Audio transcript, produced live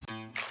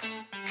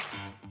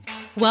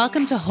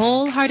Welcome to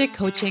Wholehearted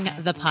Coaching,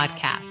 the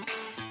podcast.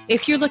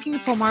 If you're looking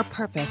for more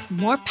purpose,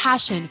 more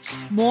passion,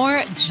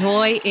 more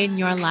joy in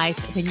your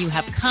life, then you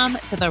have come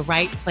to the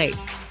right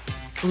place.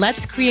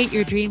 Let's create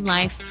your dream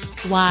life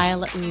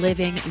while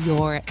living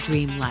your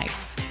dream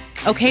life.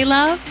 Okay,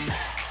 love?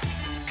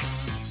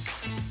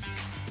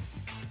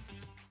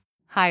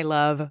 Hi,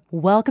 love.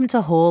 Welcome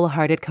to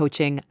Wholehearted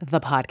Coaching, the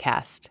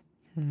podcast.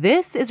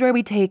 This is where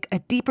we take a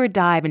deeper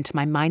dive into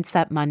my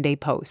Mindset Monday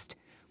post,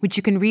 which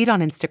you can read on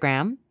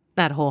Instagram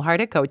at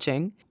Wholehearted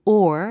Coaching,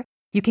 or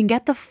you can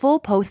get the full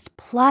post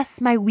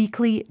plus my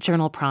weekly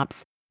journal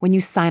prompts when you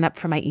sign up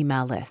for my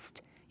email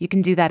list. You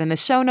can do that in the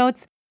show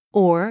notes,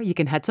 or you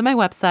can head to my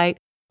website,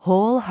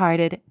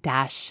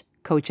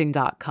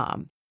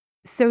 wholehearted-coaching.com.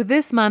 So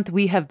this month,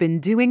 we have been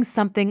doing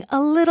something a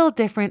little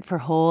different for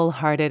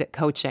Wholehearted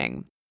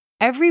Coaching.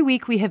 Every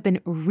week, we have been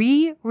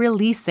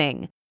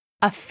re-releasing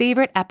a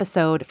favorite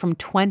episode from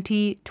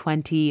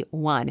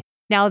 2021.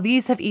 Now,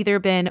 these have either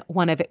been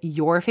one of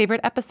your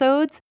favorite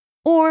episodes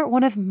or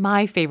one of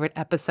my favorite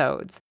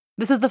episodes.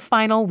 This is the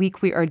final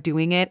week we are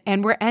doing it,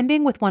 and we're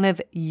ending with one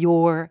of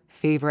your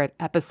favorite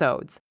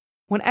episodes.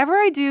 Whenever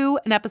I do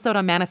an episode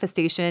on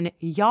manifestation,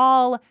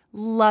 y'all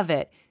love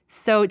it.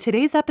 So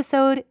today's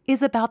episode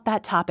is about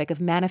that topic of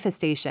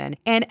manifestation.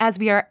 And as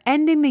we are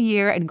ending the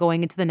year and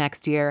going into the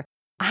next year,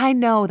 I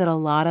know that a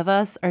lot of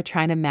us are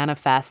trying to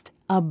manifest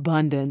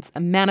abundance,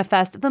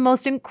 manifest the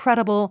most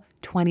incredible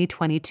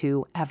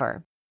 2022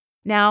 ever.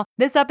 Now,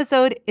 this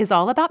episode is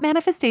all about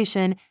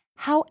manifestation.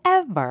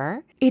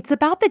 However, it's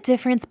about the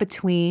difference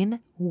between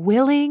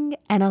willing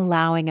and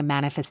allowing a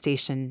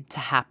manifestation to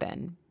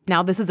happen.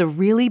 Now, this is a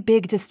really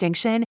big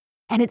distinction,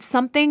 and it's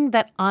something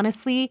that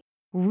honestly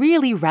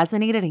really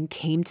resonated and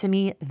came to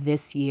me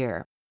this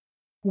year.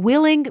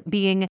 Willing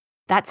being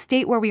that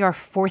state where we are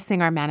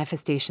forcing our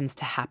manifestations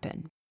to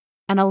happen,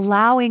 and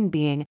allowing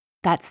being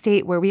that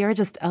state where we are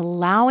just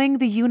allowing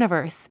the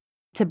universe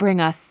to bring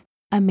us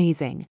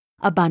amazing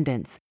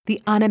abundance, the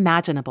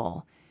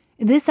unimaginable.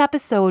 This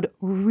episode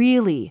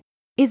really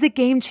is a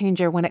game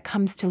changer when it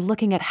comes to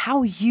looking at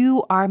how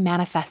you are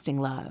manifesting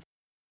love.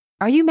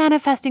 Are you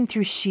manifesting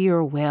through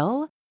sheer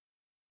will?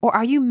 Or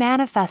are you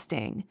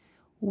manifesting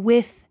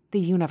with the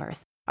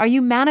universe? Are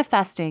you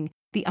manifesting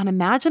the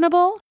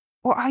unimaginable?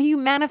 Or are you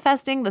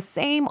manifesting the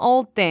same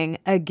old thing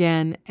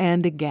again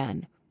and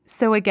again?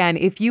 So again,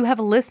 if you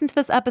have listened to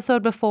this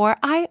episode before,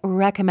 I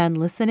recommend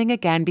listening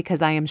again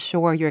because I am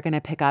sure you're going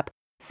to pick up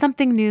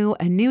something new,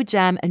 a new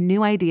gem, a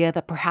new idea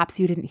that perhaps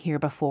you didn't hear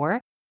before.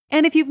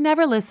 And if you've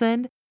never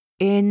listened,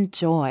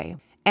 enjoy.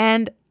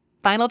 And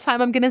final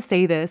time I'm going to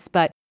say this,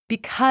 but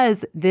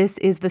because this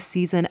is the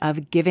season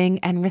of giving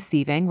and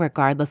receiving,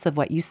 regardless of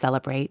what you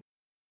celebrate,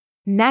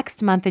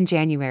 next month in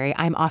January,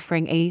 I'm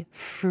offering a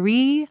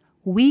free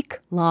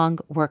week-long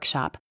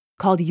workshop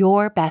called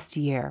Your Best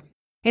Year.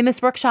 In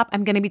this workshop,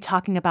 I'm going to be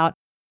talking about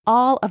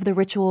all of the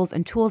rituals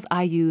and tools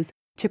I use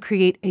to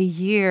create a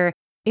year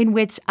in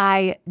which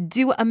I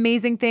do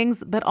amazing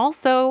things, but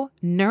also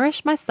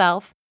nourish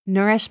myself,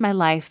 nourish my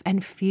life,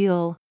 and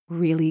feel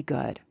really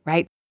good,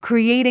 right?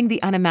 Creating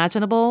the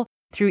unimaginable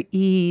through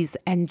ease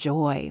and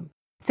joy.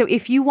 So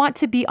if you want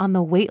to be on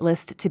the wait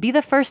list to be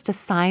the first to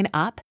sign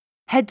up,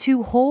 head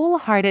to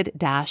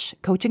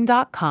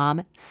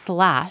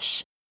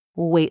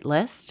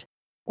wholehearted-coaching.com/waitlist,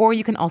 or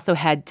you can also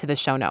head to the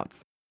show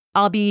notes.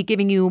 I'll be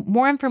giving you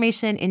more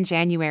information in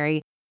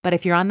January, but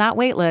if you're on that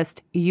wait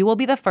list, you will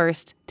be the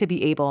first to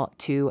be able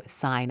to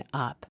sign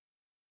up.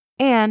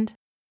 And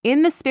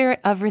in the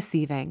spirit of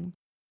receiving,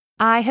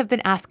 I have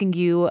been asking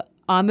you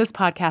on this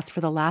podcast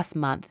for the last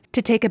month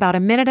to take about a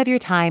minute of your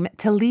time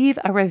to leave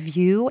a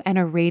review and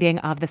a rating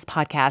of this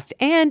podcast.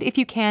 And if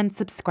you can,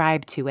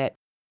 subscribe to it.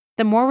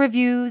 The more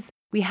reviews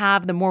we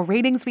have, the more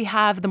ratings we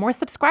have, the more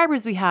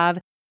subscribers we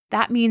have,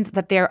 that means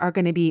that there are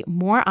going to be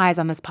more eyes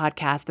on this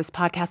podcast. This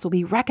podcast will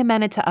be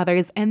recommended to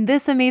others, and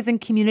this amazing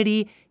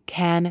community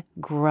can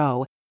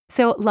grow.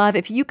 So, love,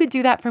 if you could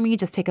do that for me,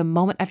 just take a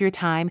moment of your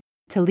time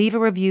to leave a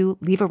review,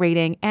 leave a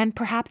rating, and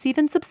perhaps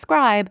even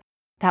subscribe.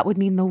 That would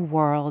mean the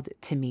world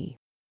to me.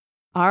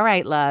 All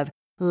right, love,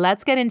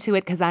 let's get into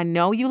it because I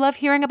know you love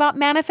hearing about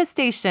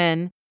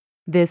manifestation.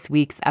 This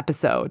week's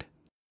episode.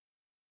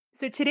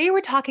 So today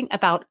we're talking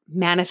about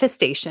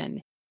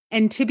manifestation.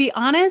 And to be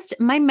honest,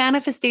 my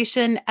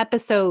manifestation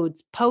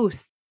episodes,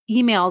 posts,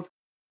 emails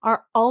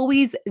are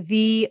always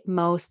the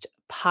most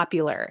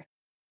popular.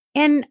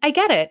 And I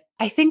get it.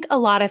 I think a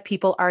lot of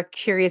people are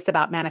curious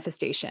about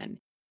manifestation.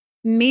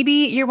 Maybe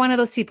you're one of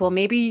those people.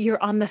 Maybe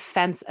you're on the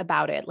fence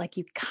about it. Like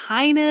you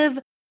kind of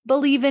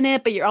believe in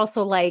it, but you're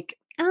also like,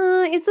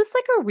 is this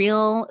like a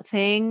real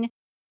thing?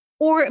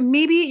 Or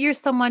maybe you're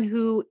someone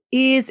who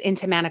is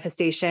into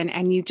manifestation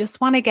and you just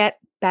want to get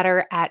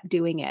better at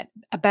doing it,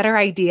 a better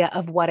idea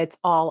of what it's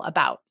all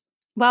about.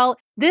 Well,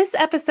 this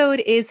episode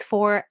is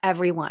for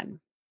everyone.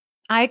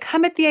 I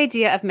come at the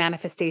idea of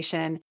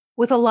manifestation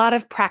with a lot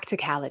of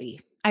practicality.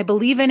 I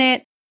believe in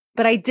it,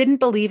 but I didn't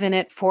believe in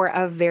it for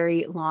a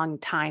very long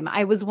time.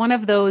 I was one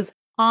of those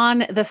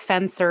on the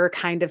fencer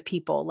kind of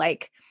people.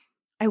 Like,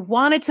 I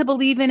wanted to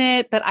believe in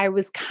it, but I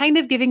was kind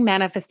of giving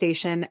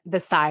manifestation the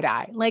side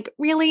eye. Like,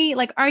 really?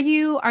 Like, are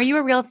you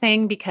a real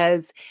thing?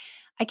 Because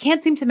I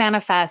can't seem to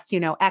manifest,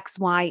 X,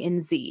 Y,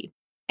 and Z.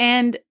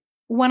 And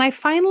when I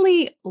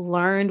finally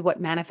learned what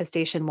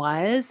manifestation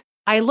was,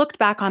 I looked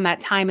back on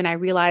that time and I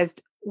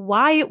realized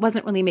why it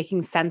wasn't really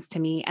making sense to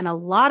me. And a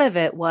lot of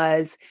it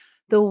was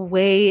the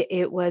way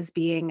it was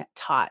being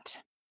taught.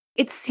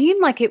 It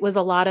seemed like it was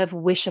a lot of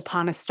wish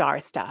upon a star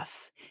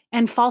stuff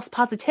and false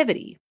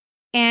positivity.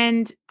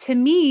 And to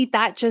me,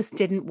 that just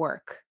didn't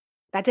work.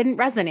 That didn't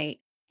resonate.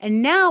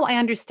 And now I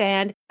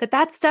understand that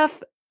that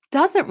stuff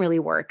doesn't really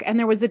work. And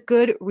there was a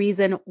good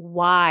reason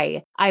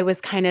why I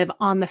was kind of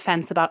on the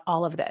fence about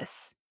all of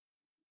this.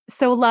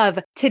 So, love,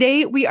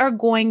 today we are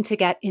going to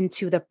get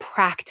into the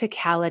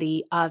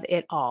practicality of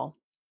it all.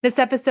 This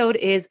episode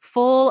is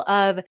full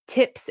of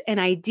tips and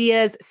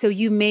ideas, so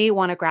you may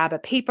want to grab a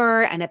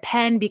paper and a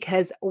pen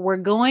because we're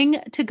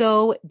going to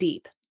go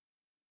deep.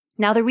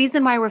 Now, the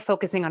reason why we're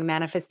focusing on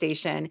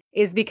manifestation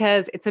is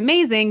because it's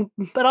amazing,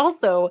 but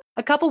also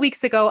a couple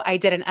weeks ago, I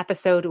did an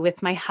episode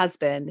with my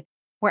husband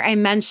where I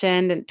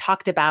mentioned and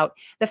talked about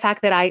the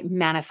fact that I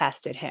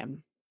manifested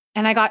him.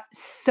 And I got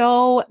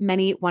so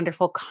many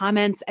wonderful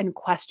comments and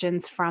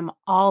questions from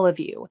all of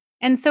you.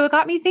 And so it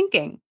got me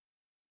thinking,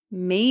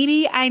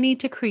 maybe I need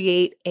to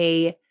create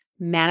a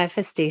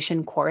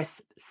manifestation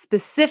course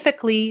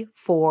specifically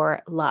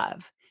for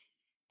love.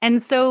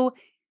 And so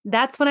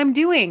that's what I'm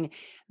doing.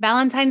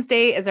 Valentine's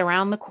Day is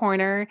around the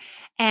corner,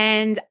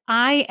 and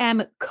I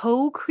am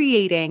co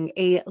creating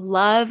a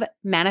love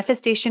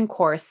manifestation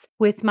course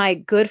with my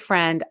good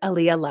friend,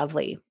 Aaliyah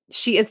Lovely.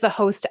 She is the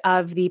host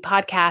of the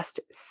podcast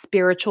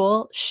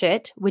Spiritual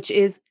Shit, which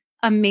is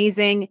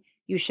amazing.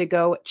 You should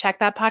go check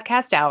that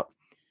podcast out.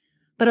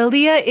 But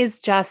Aaliyah is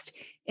just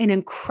an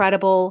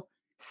incredible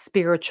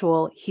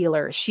spiritual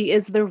healer. She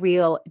is the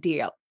real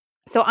deal.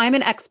 So I'm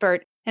an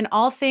expert in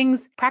all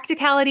things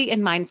practicality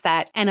and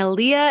mindset. And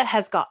Aaliyah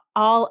has got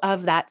all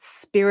of that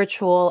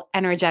spiritual,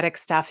 energetic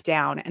stuff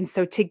down. And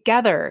so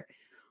together,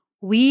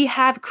 we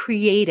have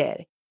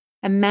created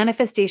a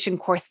manifestation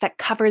course that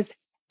covers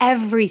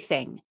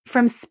everything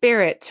from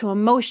spirit to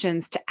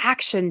emotions to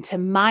action to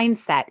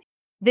mindset.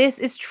 This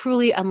is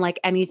truly unlike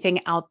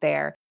anything out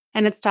there.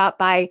 And it's taught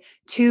by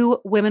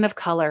two women of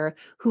color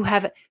who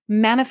have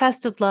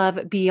manifested love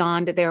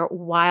beyond their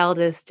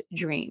wildest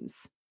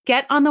dreams.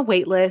 Get on the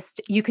wait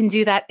list. You can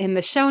do that in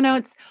the show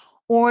notes,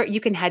 or you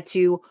can head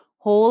to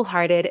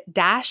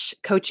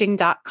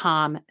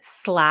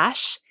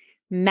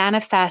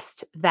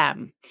wholehearted-coaching.com/manifest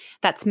them.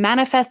 That's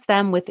manifest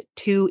them with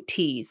 2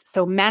 T's.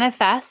 So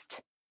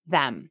manifest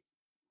them.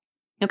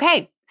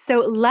 Okay, so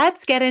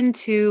let's get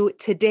into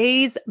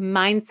today's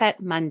Mindset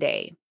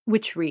Monday,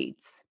 which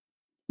reads,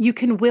 you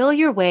can will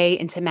your way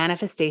into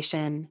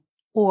manifestation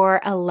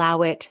or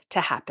allow it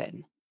to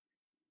happen.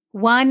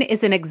 One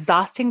is an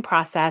exhausting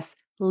process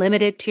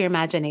limited to your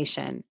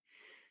imagination.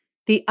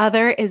 The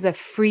other is a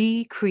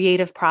free,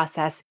 creative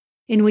process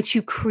in which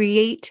you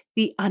create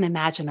the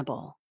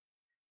unimaginable.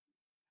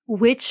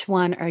 Which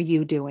one are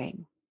you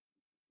doing?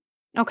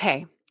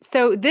 Okay,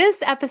 so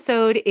this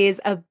episode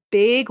is a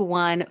big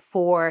one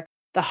for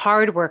the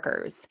hard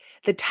workers,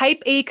 the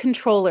type A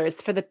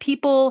controllers, for the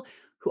people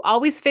who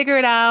always figure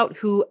it out,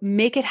 who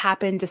make it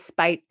happen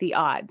despite the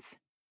odds,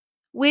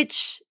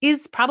 which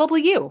is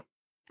probably you.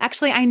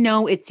 Actually, I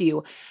know it's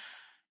you.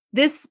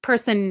 This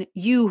person,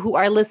 you who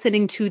are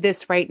listening to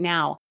this right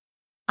now,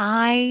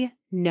 I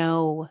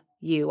know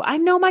you. I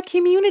know my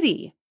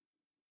community.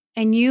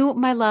 And you,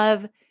 my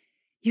love,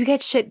 you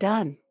get shit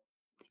done.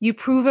 You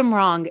prove them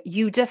wrong.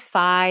 You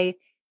defy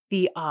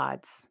the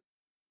odds.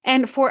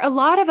 And for a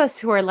lot of us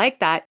who are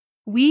like that,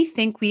 we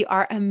think we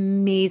are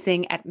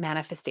amazing at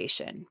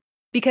manifestation.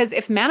 Because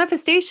if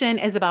manifestation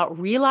is about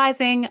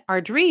realizing our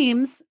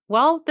dreams,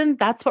 well, then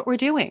that's what we're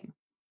doing.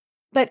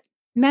 But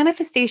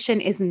manifestation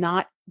is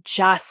not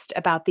just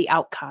about the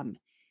outcome.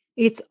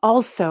 It's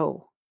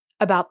also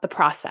about the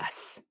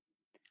process,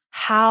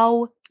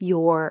 how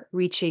you're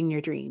reaching your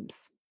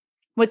dreams.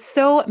 What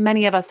so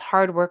many of us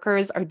hard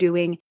workers are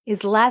doing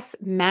is less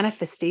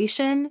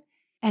manifestation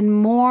and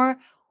more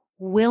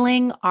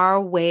willing our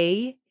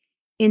way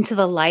into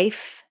the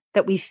life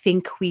that we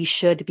think we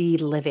should be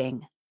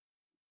living.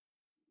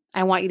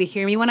 I want you to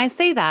hear me when I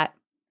say that.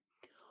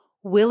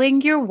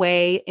 Willing your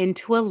way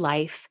into a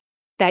life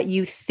that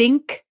you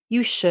think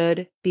you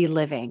should be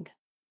living.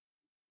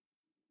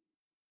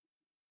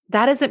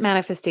 That isn't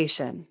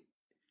manifestation.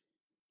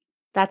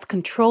 That's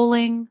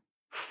controlling,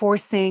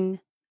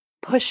 forcing,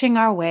 pushing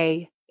our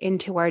way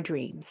into our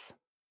dreams.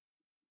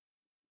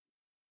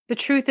 The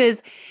truth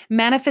is,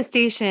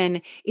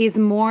 manifestation is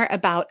more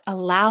about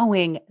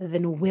allowing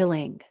than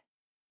willing.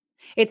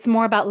 It's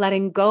more about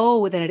letting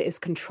go than it is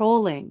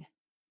controlling.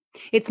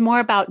 It's more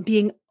about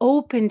being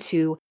open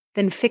to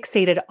than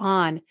fixated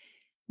on.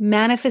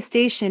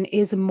 Manifestation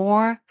is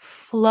more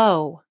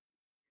flow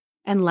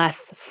and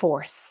less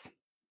force.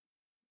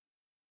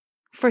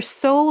 For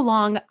so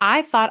long,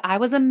 I thought I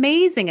was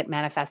amazing at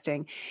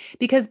manifesting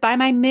because by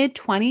my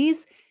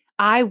mid-20s,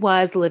 I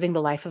was living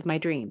the life of my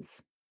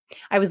dreams.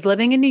 I was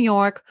living in New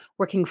York,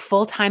 working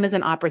full time as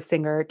an opera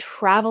singer,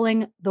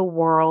 traveling the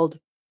world,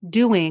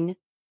 doing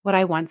what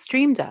I once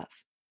dreamed of.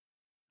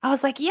 I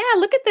was like, yeah,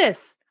 look at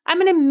this. I'm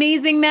an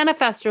amazing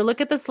manifester.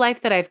 Look at this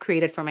life that I've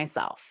created for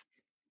myself.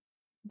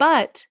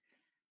 But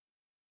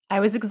I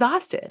was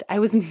exhausted. I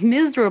was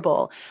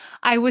miserable.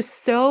 I was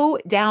so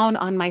down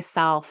on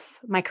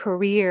myself, my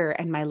career,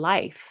 and my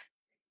life.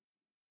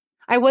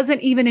 I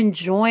wasn't even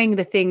enjoying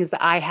the things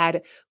that I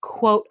had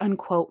quote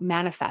unquote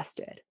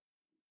manifested.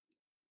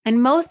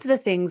 And most of the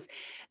things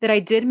that I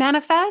did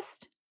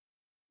manifest,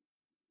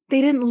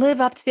 they didn't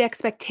live up to the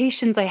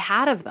expectations I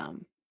had of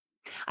them.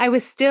 I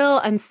was still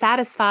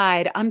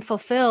unsatisfied,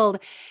 unfulfilled,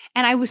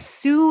 and I was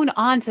soon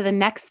on to the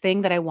next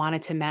thing that I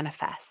wanted to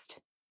manifest.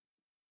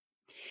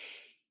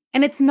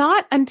 And it's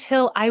not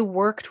until I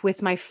worked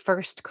with my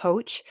first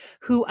coach,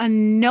 who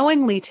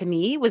unknowingly to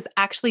me was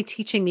actually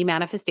teaching me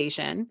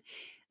manifestation,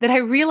 that I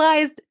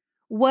realized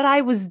what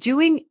I was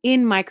doing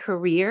in my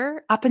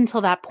career up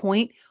until that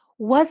point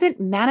wasn't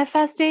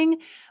manifesting,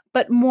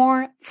 but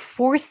more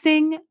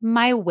forcing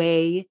my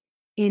way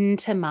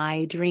into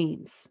my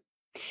dreams,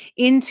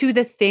 into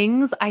the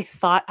things I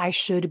thought I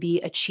should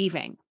be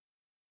achieving.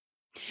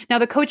 Now,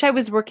 the coach I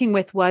was working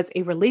with was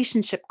a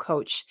relationship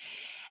coach.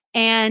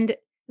 And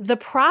the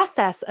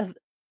process of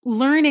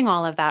learning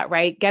all of that,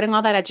 right? Getting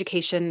all that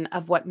education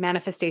of what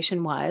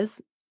manifestation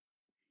was,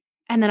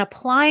 and then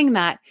applying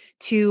that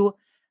to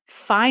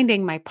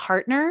finding my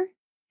partner,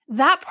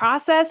 that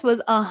process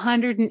was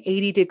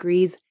 180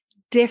 degrees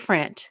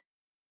different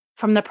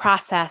from the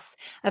process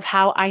of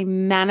how I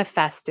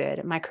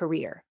manifested my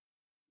career.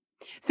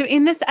 So,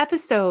 in this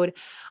episode,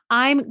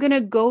 I'm going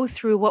to go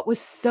through what was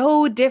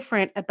so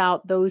different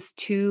about those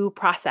two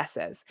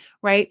processes,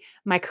 right?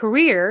 My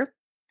career,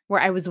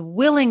 where I was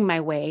willing my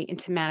way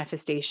into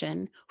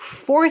manifestation,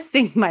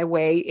 forcing my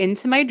way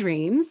into my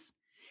dreams,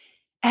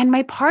 and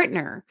my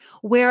partner,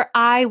 where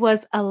I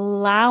was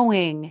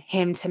allowing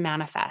him to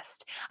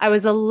manifest. I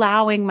was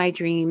allowing my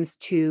dreams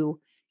to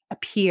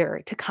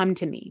appear, to come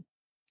to me.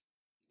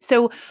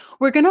 So,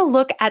 we're going to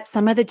look at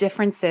some of the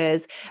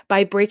differences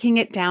by breaking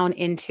it down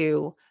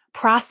into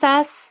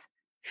process,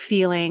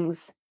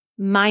 feelings,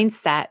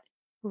 mindset,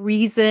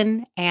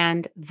 reason,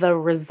 and the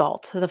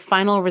result, the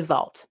final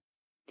result.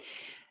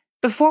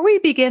 Before we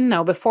begin,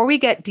 though, before we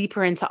get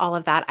deeper into all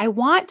of that, I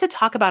want to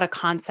talk about a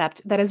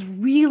concept that is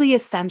really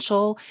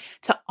essential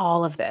to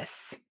all of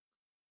this.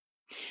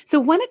 So,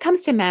 when it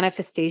comes to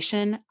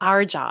manifestation,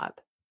 our job,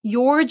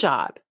 your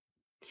job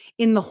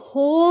in the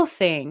whole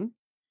thing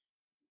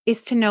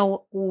is to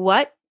know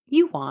what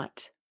you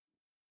want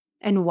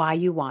and why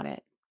you want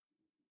it.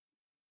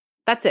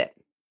 That's it.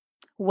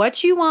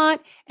 What you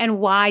want and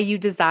why you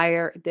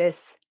desire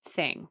this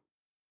thing.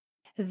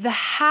 The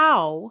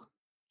how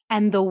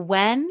and the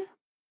when,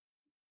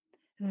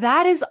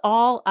 that is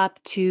all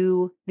up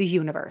to the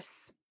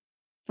universe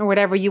or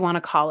whatever you want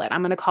to call it.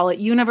 I'm going to call it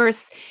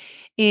universe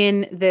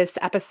in this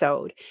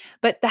episode.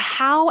 But the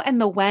how and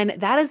the when,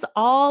 that is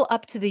all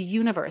up to the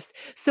universe.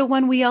 So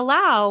when we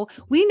allow,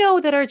 we know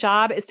that our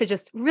job is to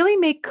just really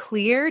make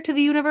clear to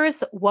the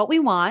universe what we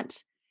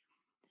want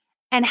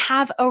and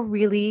have a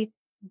really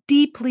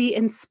deeply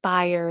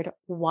inspired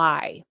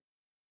why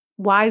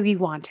we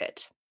want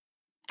it.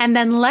 And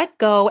then let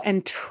go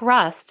and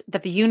trust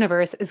that the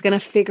universe is going to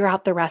figure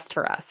out the rest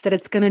for us, that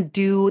it's going to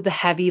do the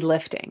heavy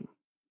lifting.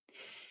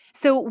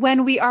 So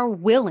when we are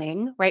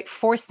willing, right,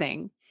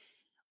 forcing,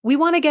 we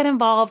want to get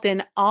involved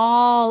in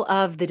all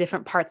of the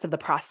different parts of the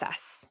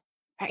process.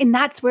 Right? And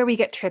that's where we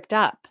get tripped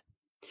up.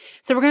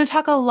 So we're going to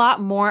talk a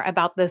lot more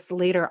about this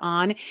later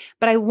on,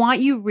 but I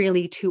want you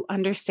really to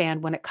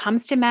understand when it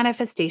comes to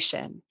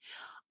manifestation,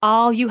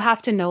 all you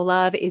have to know,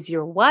 love, is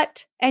your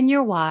what and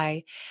your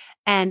why,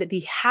 and the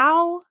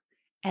how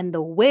and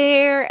the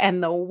where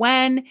and the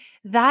when,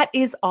 that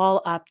is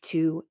all up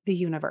to the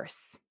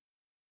universe.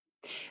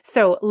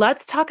 So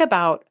let's talk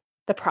about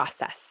the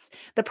process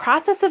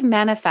of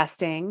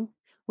manifesting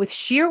with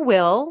sheer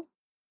will,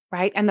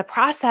 right? And the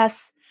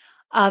process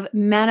of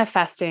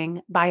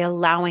manifesting by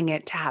allowing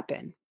it to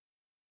happen.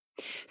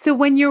 So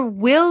when you're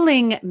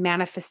willing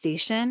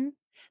manifestation,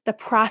 the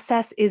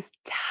process is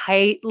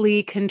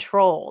tightly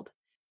controlled.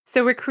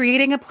 So we're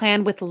creating a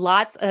plan with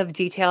lots of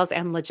details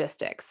and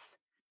logistics.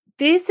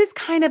 This is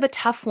kind of a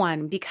tough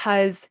one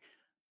because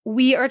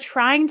we are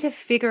trying to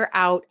figure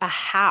out a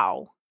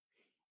how.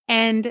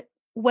 And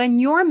when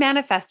you're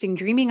manifesting,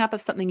 dreaming up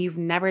of something you've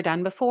never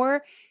done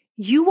before,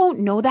 you won't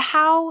know the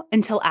how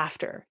until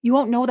after. You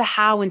won't know the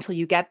how until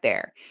you get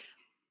there.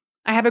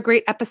 I have a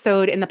great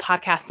episode in the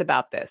podcast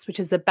about this, which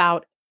is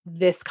about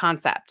this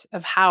concept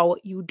of how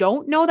you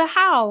don't know the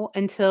how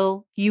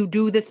until you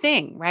do the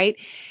thing, right?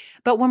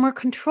 But when we're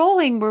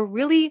controlling, we're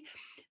really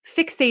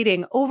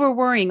fixating, over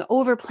worrying,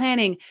 over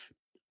planning,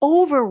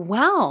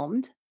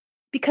 overwhelmed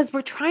because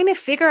we're trying to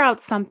figure out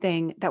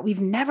something that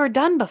we've never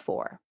done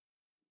before.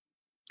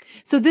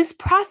 So this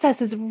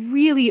process is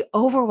really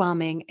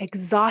overwhelming,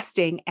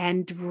 exhausting,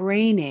 and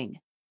draining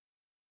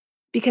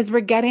because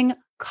we're getting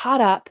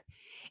caught up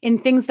in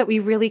things that we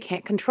really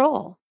can't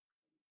control.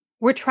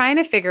 We're trying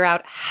to figure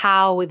out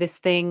how this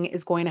thing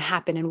is going to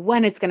happen and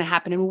when it's going to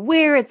happen and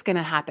where it's going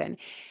to happen.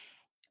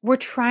 We're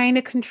trying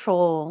to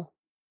control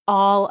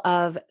all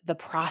of the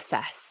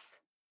process.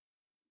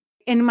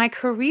 In my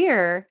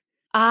career,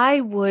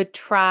 I would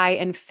try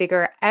and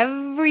figure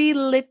every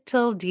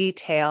little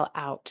detail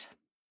out.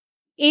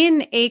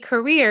 In a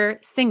career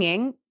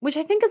singing, which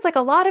I think is like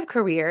a lot of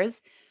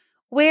careers,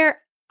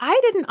 where I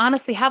didn't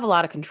honestly have a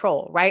lot of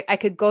control, right? I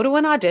could go to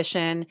an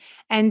audition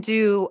and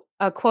do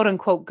a quote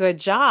unquote good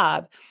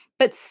job,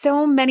 but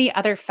so many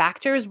other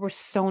factors were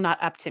so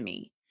not up to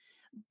me.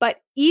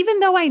 But even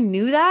though I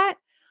knew that,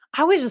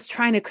 I was just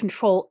trying to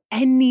control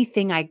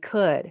anything I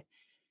could.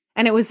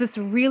 And it was this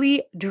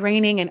really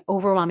draining and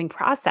overwhelming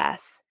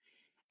process.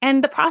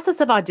 And the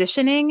process of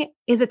auditioning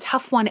is a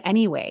tough one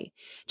anyway.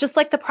 Just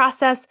like the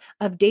process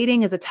of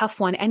dating is a tough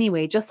one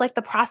anyway. Just like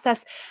the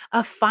process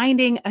of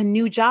finding a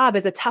new job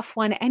is a tough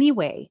one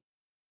anyway.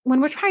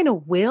 When we're trying to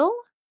will,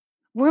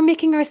 we're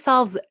making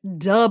ourselves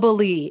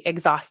doubly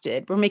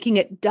exhausted. We're making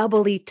it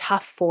doubly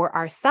tough for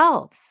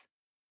ourselves.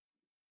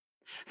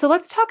 So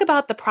let's talk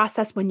about the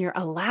process when you're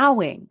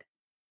allowing.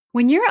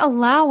 When you're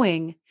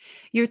allowing,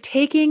 you're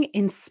taking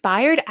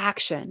inspired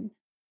action,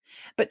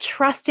 but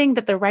trusting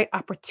that the right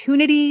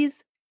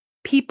opportunities,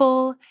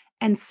 people,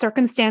 and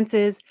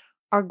circumstances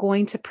are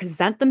going to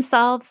present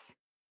themselves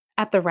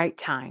at the right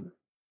time.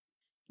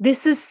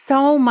 This is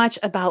so much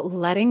about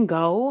letting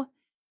go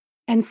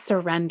and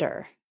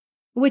surrender,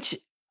 which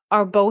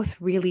are both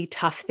really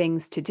tough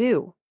things to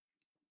do.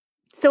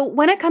 So,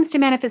 when it comes to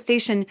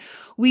manifestation,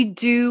 we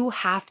do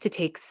have to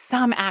take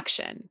some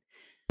action.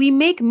 We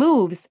make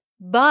moves,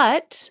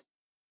 but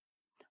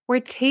we're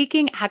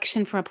taking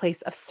action from a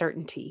place of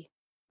certainty.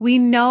 We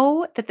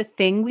know that the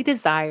thing we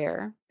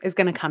desire is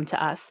going to come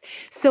to us.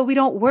 So we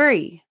don't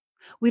worry.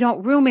 We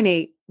don't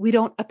ruminate. We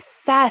don't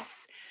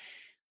obsess.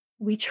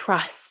 We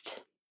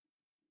trust.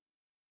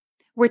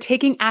 We're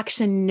taking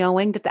action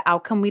knowing that the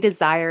outcome we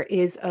desire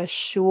is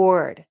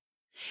assured.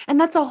 And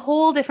that's a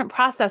whole different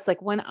process.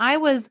 Like when I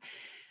was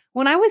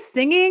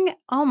singing,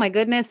 oh my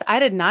goodness, I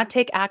did not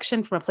take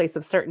action from a place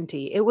of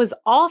certainty. It was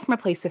all from a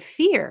place of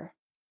fear.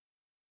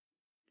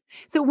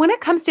 So, when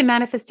it comes to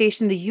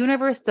manifestation, the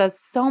universe does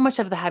so much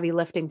of the heavy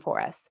lifting for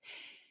us.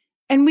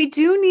 And we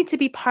do need to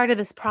be part of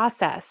this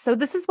process. So,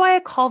 this is why I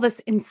call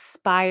this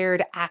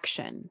inspired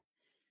action.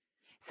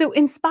 So,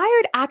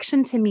 inspired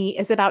action to me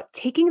is about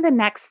taking the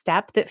next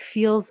step that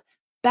feels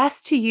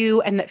best to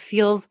you and that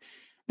feels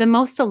the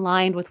most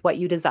aligned with what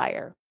you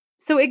desire.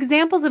 So,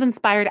 examples of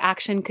inspired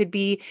action could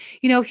be,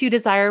 if you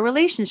desire a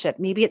relationship,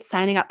 maybe it's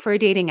signing up for a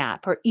dating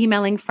app or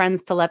emailing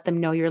friends to let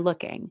them know you're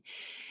looking.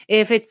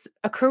 If it's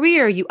a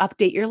career, you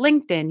update your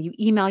LinkedIn, you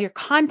email your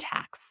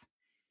contacts,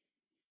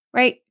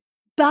 right?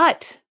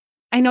 But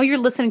I know you're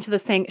listening to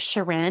this saying,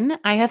 Sharon,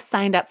 I have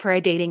signed up for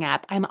a dating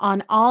app. I'm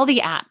on all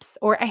the apps,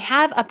 or I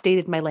have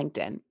updated my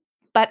LinkedIn.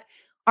 But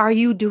are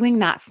you doing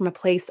that from a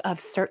place of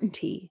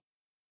certainty,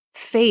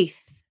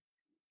 faith,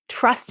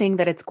 trusting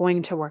that it's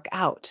going to work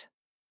out?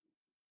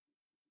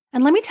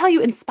 And let me tell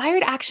you,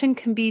 inspired action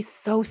can be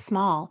so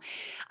small.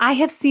 I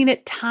have seen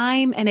it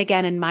time and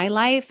again in my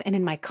life and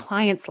in my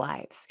clients'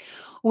 lives,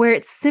 where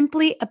it's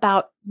simply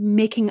about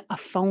making a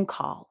phone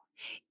call,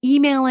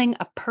 emailing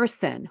a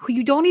person who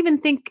you don't even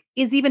think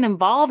is even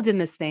involved in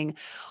this thing,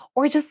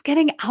 or just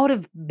getting out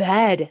of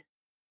bed.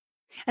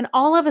 And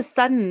all of a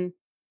sudden,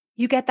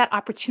 you get that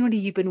opportunity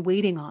you've been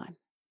waiting on.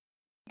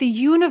 The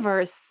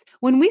universe,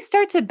 when we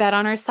start to bet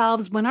on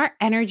ourselves, when our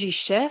energy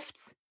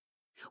shifts,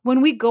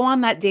 when we go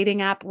on that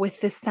dating app with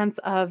this sense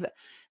of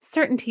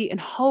certainty and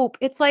hope,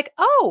 it's like,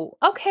 oh,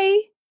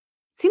 okay,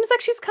 seems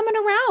like she's coming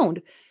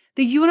around.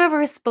 The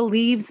universe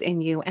believes in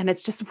you and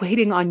it's just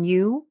waiting on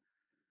you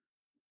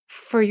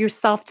for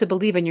yourself to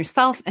believe in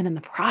yourself and in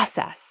the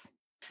process.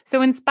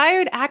 So,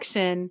 inspired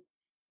action,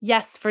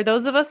 yes, for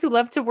those of us who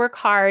love to work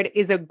hard,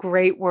 is a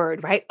great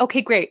word, right?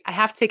 Okay, great. I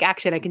have to take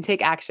action. I can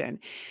take action.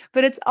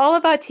 But it's all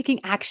about taking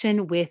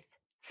action with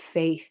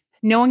faith,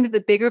 knowing that the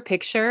bigger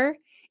picture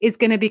is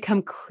going to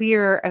become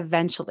clearer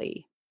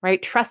eventually,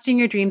 right? Trusting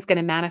your dream's going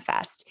to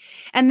manifest.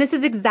 And this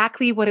is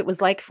exactly what it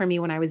was like for me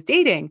when I was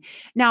dating.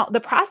 Now, the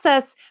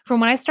process from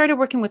when I started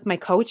working with my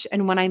coach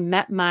and when I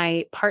met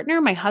my partner,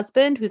 my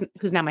husband,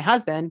 who's now my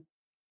husband,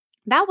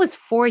 that was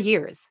 4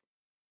 years.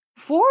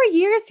 4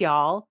 years,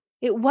 y'all.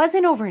 It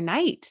wasn't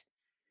overnight.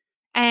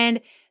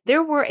 And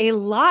there were a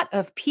lot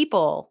of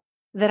people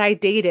that I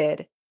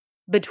dated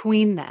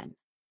between then.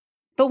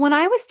 But when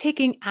I was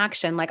taking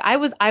action, like I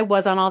was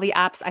on all the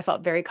apps. I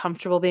felt very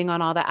comfortable being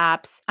on all the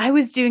apps. I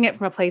was doing it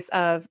from a place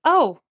of,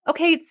 oh,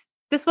 okay,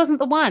 this wasn't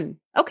the one.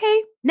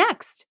 Okay,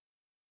 next.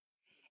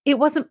 It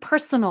wasn't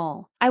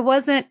personal. I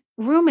wasn't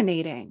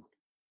ruminating.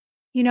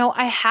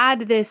 I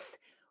had this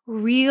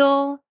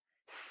real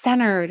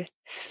centered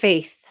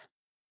faith,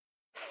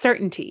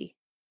 certainty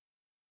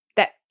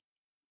that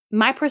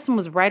my person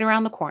was right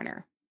around the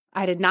corner.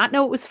 I did not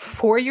know it was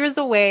 4 years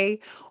away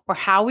or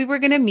how we were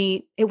going to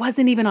meet. It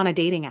wasn't even on a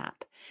dating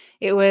app.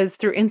 It was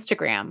through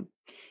Instagram.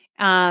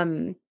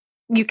 Um,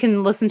 You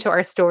can listen to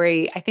our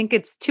story. I think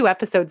it's 2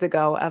 episodes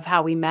ago of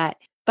how we met.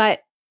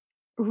 But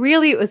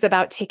really, it was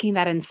about taking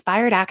that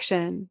inspired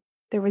action.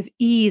 There was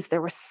ease,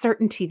 there was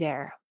certainty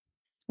there,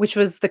 which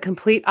was the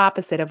complete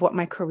opposite of what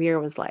my career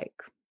was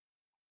like.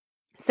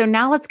 So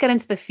now let's get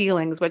into the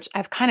feelings, which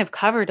I've kind of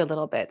covered a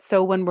little bit.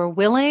 So when we're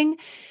willing,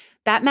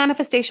 that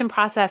manifestation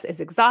process is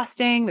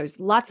exhausting. There's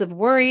lots of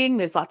worrying,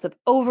 there's lots of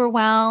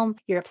overwhelm.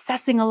 You're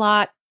obsessing a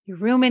lot, you're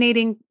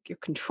ruminating, you're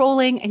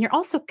controlling, and you're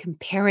also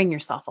comparing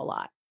yourself a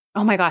lot.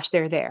 Oh my gosh,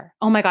 they're there.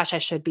 Oh my gosh, I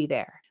should be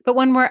there. But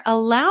when we're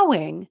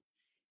allowing,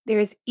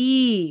 there's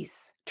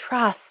ease,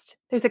 trust,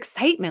 there's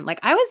excitement. Like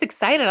I was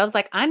excited. I was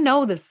like, I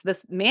know this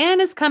man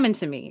is coming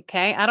to me,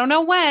 okay? I don't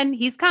know when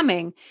he's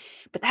coming,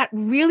 but that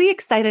really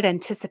excited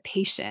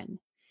anticipation.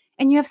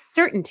 And you have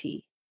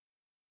certainty.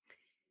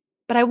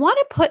 But I want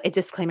to put a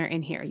disclaimer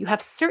in here. You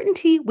have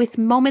certainty with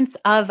moments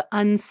of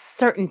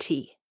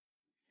uncertainty,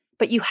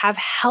 but you have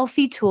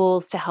healthy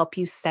tools to help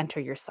you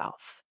center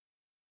yourself.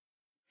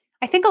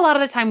 I think a lot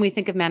of the time we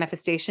think of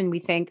manifestation, we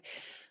think,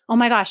 oh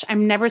my gosh,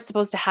 I'm never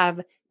supposed to have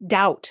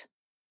doubt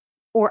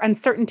or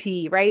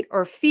uncertainty, right?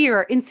 Or fear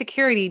or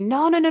insecurity.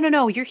 No, no, no, no,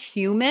 no. You're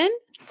human.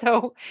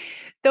 So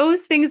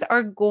those things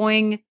are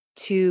going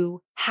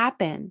to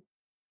happen,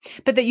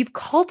 but that you've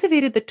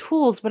cultivated the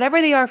tools,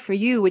 whatever they are for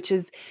you, which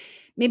is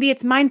maybe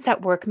it's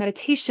mindset work,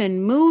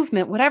 meditation,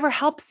 movement, whatever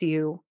helps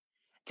you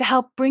to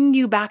help bring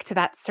you back to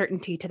that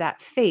certainty, to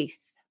that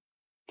faith.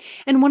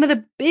 And one of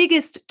the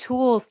biggest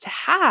tools to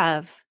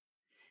have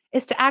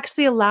is to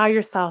actually allow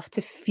yourself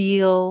to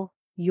feel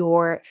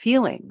your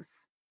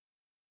feelings,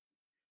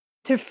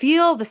 to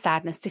feel the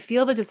sadness, to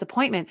feel the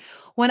disappointment.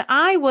 When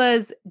I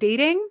was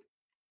dating,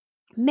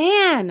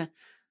 man,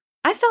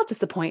 I felt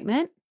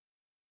disappointment.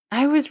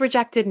 I was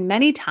rejected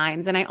many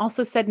times. And I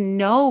also said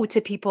no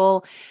to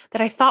people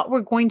that I thought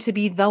were going to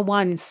be the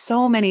one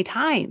so many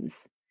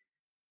times.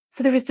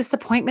 So there was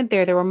disappointment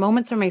there. There were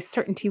moments where my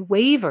certainty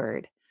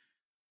wavered,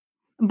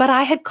 but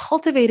I had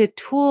cultivated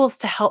tools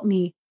to help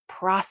me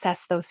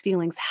process those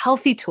feelings,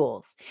 healthy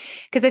tools.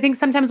 Because I think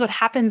sometimes what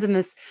happens in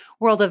this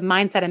world of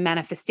mindset and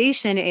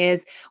manifestation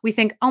is we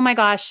think, oh my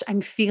gosh,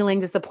 I'm feeling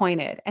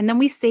disappointed. And then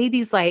we say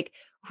these like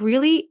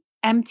really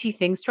empty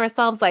things to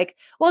ourselves, like,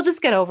 well,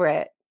 just get over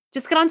it.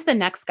 Just get on to the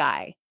next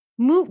guy.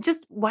 Move,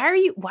 just why are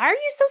you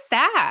so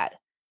sad?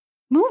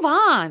 Move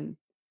on.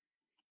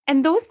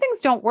 And those things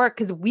don't work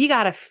because we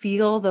got to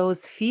feel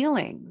those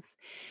feelings.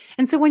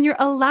 And so when you're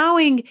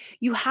allowing,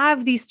 you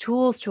have these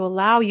tools to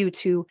allow you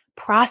to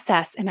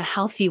process in a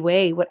healthy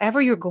way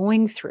whatever you're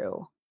going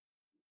through.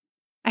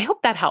 I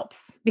hope that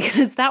helps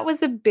because that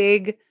was a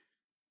big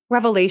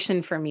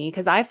revelation for me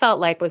because I felt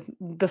like with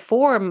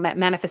before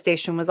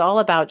manifestation was all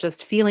about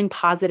just feeling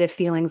positive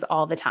feelings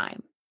all the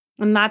time.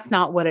 And that's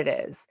not what it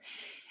is.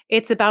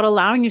 It's about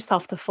allowing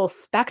yourself the full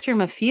spectrum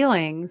of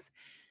feelings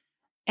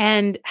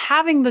and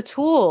having the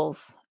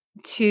tools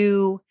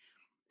to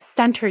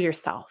center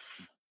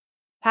yourself,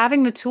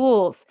 having the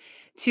tools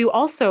to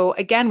also,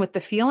 again, with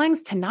the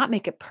feelings, to not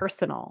make it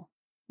personal.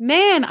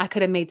 Man, I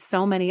could have made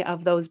so many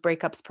of those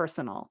breakups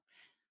personal,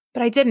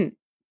 but I didn't.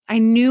 I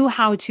knew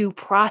how to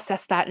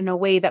process that in a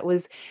way that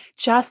was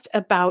just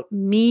about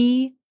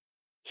me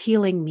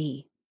healing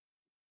me.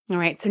 All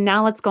right. So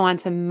now let's go on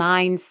to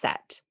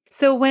mindset.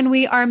 So when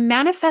we are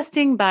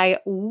manifesting by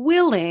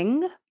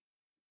willing,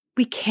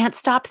 we can't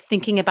stop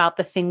thinking about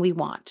the thing we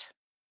want.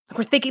 Like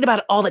we're thinking about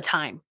it all the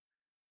time,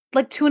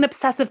 like to an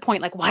obsessive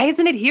point. Like, why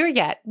isn't it here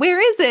yet? Where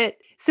is it?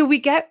 So we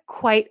get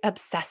quite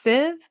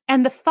obsessive.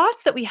 And the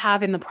thoughts that we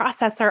have in the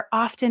process are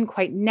often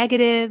quite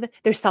negative.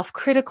 They're self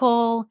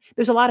critical.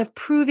 There's a lot of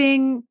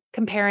proving,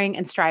 comparing,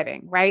 and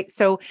striving, right?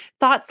 So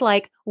thoughts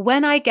like,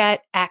 when I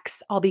get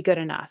X, I'll be good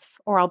enough,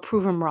 or I'll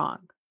prove them wrong,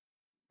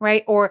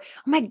 right? Or,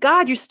 oh my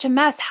God, you're such a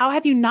mess. How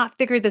have you not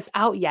figured this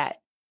out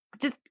yet?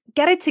 Just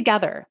get it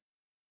together.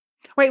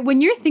 Right. When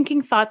you're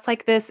thinking thoughts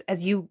like this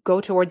as you go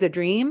towards a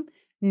dream,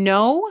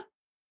 know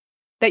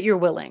that you're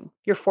willing,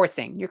 you're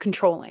forcing, you're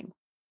controlling.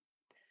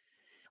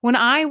 When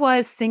I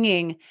was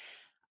singing,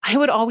 I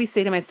would always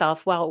say to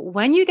myself, well,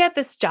 when you get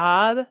this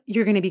job,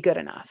 you're going to be good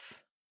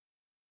enough.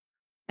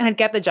 And I'd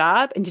get the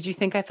job. And did you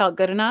think I felt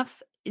good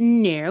enough?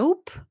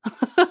 Nope.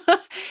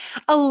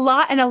 a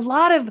lot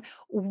of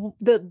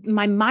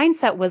my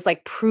mindset was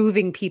like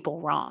proving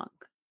people wrong,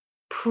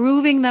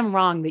 proving them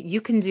wrong that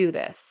you can do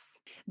this.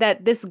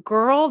 That this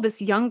girl,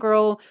 this young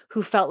girl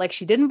who felt like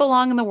she didn't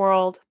belong in the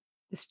world,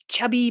 this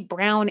chubby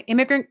brown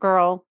immigrant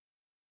girl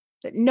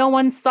that no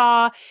one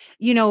saw,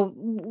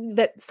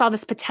 that saw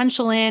this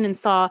potential in and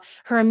saw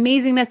her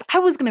amazingness. I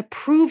was going to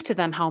prove to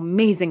them how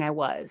amazing I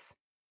was.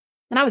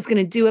 And I was going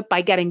to do it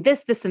by getting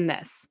this, this, and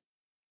this.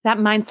 That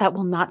mindset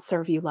will not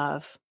serve you,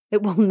 love.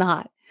 It will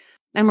not.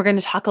 And we're going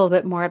to talk a little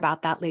bit more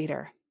about that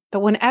later.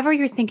 But whenever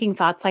you're thinking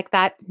thoughts like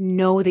that,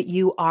 know that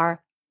you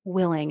are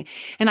willing.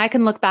 And I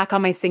can look back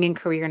on my singing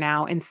career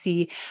now and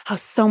see how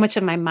so much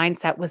of my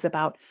mindset was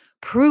about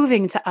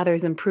proving to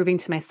others and proving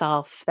to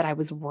myself that I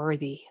was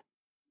worthy.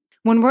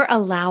 When we're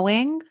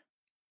allowing,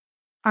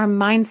 our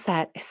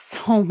mindset is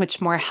so much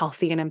more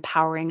healthy and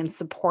empowering and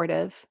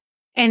supportive.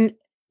 And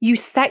you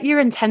set your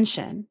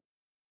intention,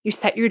 you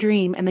set your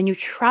dream, and then you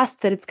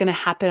trust that it's going to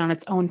happen on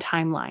its own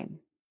timeline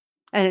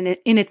and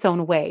in its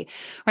own way,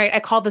 right?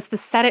 I call this the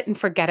set it and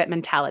forget it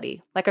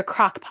mentality, like a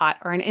crock pot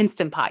or an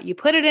instant pot. You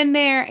put it in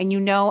there and you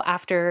know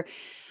after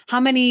how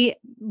many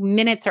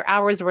minutes or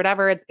hours or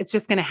whatever, it's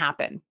just going to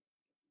happen.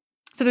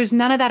 So there's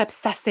none of that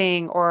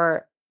obsessing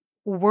or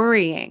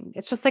worrying.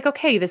 It's just like,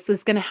 okay, this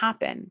is going to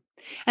happen.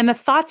 And the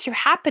thoughts you're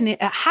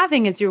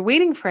having as you're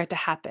waiting for it to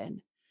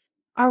happen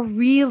are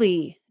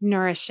really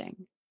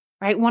nourishing.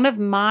 Right? One of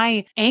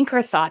my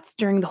anchor thoughts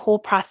during the whole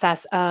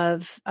process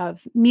of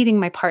meeting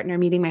my partner,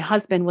 meeting my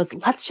husband was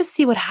let's just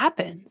see what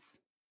happens.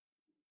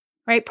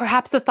 Right?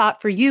 Perhaps the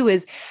thought for you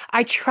is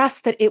I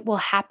trust that it will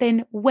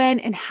happen when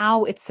and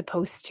how it's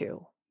supposed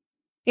to.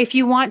 If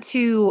you want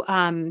to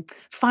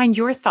find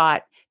your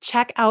thought,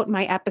 check out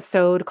my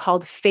episode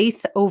called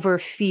Faith Over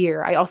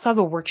Fear. I also have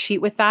a worksheet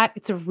with that.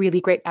 It's a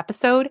really great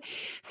episode.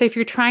 So if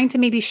you're trying to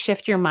maybe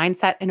shift your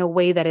mindset in a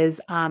way that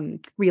is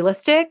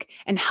realistic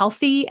and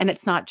healthy, and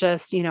it's not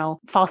just,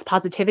 false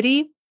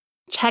positivity,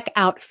 check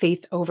out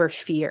Faith Over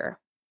Fear.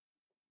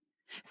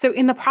 So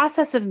in the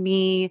process of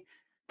me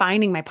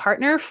finding my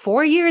partner,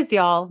 4 years,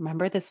 y'all,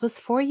 remember this was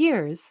 4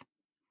 years,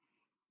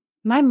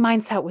 my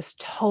mindset was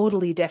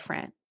totally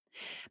different.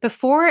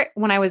 Before,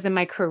 when I was in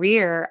my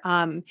career,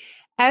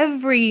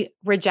 every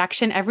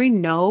rejection, every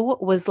no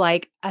was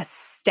like a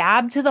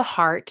stab to the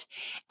heart.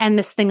 And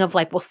this thing of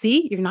like, well,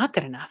 see, you're not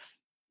good enough.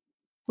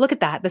 Look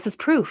at that. This is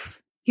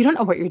proof. You don't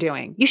know what you're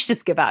doing. You should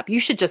just give up. You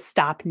should just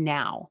stop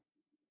now.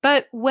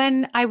 But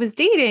when I was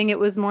dating, it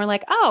was more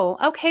like, oh,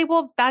 okay,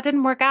 well, that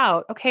didn't work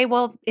out. Okay,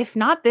 well, if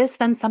not this,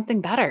 then something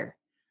better.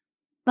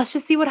 Let's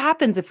just see what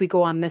happens if we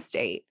go on this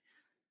date.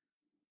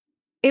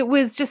 It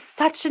was just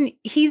such an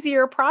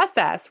easier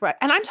process, right?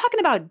 And I'm talking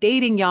about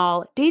dating,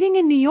 y'all, dating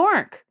in New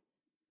York.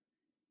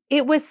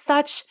 It was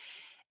such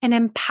an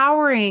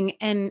empowering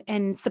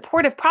and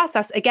supportive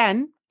process.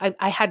 Again,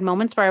 I had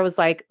moments where I was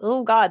like,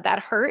 oh God, that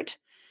hurt.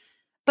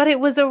 But it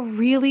was a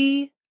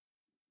really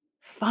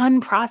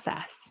fun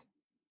process.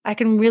 I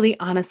can really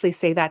honestly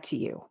say that to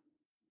you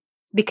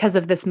because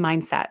of this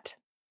mindset.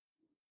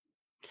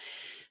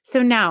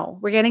 So now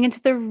we're getting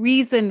into the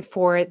reason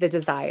for the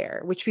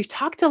desire, which we've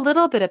talked a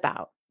little bit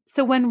about.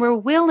 So when we're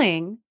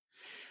willing,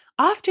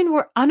 often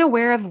we're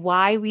unaware of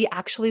why we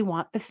actually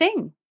want the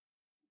thing.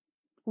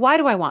 Why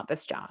do I want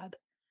this job?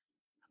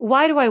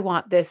 Why do I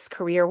want this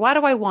career? Why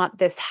do I want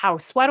this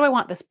house? Why do I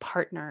want this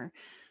partner?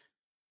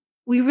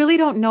 We really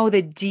don't know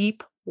the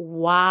deep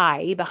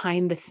why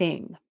behind the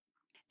thing.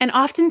 And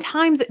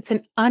oftentimes it's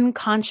an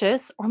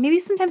unconscious or maybe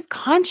sometimes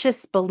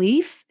conscious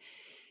belief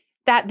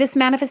that this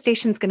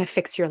manifestation is going to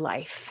fix your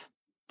life,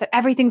 that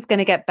everything's going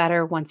to get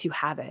better once you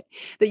have it,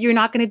 that you're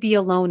not going to be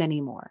alone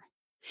anymore,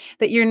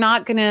 that you're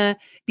not going to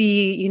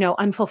be,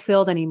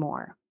 unfulfilled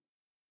anymore.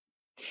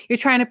 You're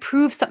trying to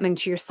prove something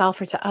to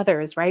yourself or to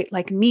others, right?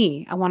 Like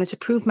me, I wanted to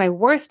prove my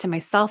worth to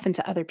myself and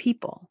to other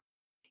people.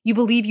 You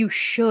believe you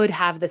should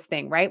have this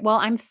thing, right? Well,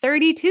 I'm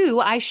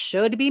 32. I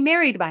should be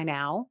married by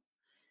now.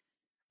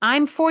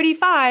 I'm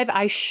 45.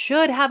 I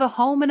should have a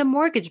home and a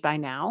mortgage by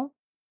now.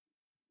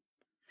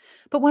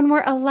 But when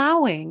we're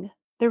allowing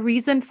the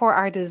reason for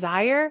our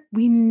desire,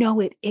 we know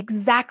it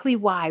exactly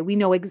why. We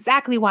know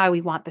exactly why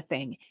we want the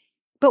thing.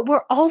 But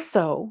we're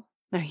also,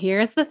 now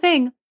here's the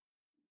thing,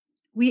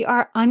 we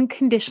are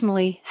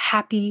unconditionally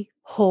happy,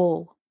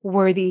 whole,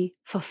 worthy,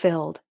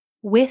 fulfilled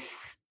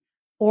with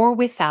or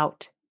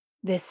without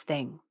this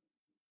thing.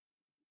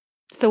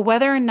 So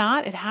whether or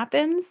not it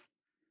happens,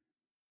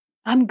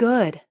 I'm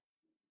good.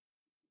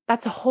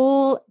 That's a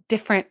whole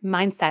different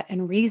mindset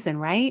and reason,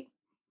 right?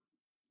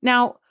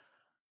 Now,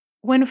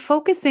 when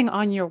focusing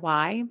on your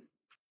why,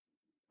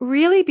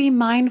 really be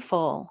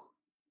mindful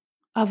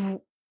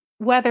of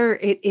whether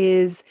it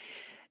is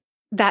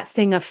that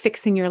thing of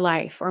fixing your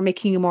life or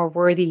making you more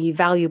worthy,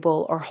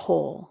 valuable, or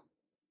whole,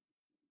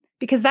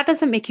 because that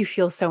doesn't make you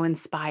feel so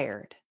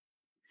inspired.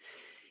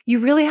 You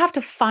really have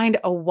to find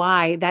a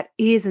why that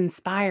is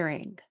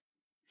inspiring,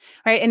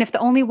 right? And if the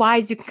only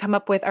whys you can come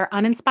up with are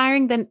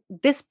uninspiring, then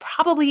this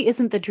probably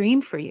isn't the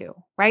dream for you,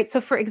 right? So,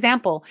 for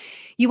example,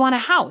 you want a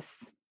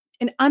house.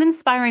 An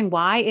uninspiring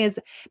why is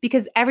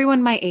because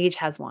everyone my age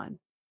has one.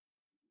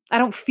 I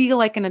don't feel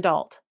like an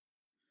adult.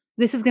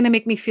 This is going to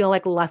make me feel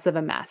like less of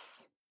a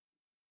mess.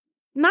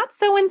 Not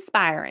so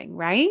inspiring,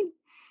 right?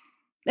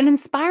 An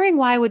inspiring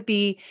why would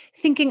be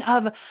thinking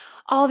of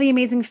all the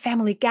amazing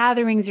family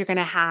gatherings you're going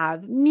to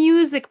have,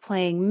 music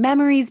playing,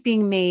 memories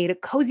being made, a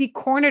cozy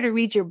corner to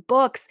read your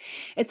books.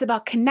 It's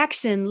about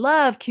connection,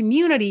 love,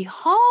 community,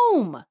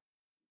 home.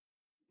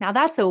 Now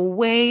that's a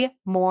way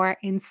more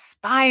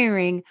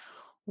inspiring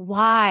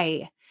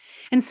why.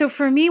 And so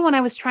for me, when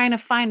I was trying to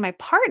find my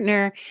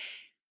partner,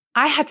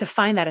 I had to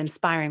find that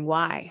inspiring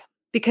why.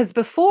 Because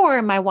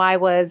before my why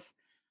was,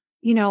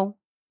 you know,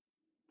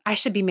 I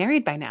should be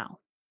married by now.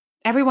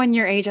 Everyone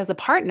your age has a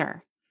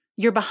partner.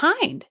 You're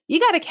behind. You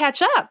got to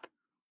catch up.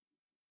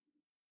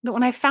 But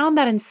when I found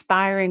that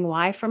inspiring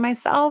why for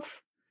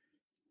myself,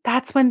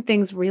 that's when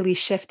things really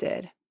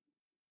shifted.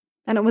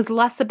 And it was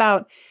less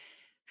about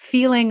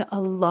feeling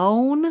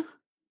alone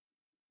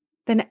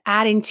than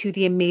adding to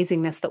the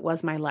amazingness that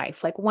was my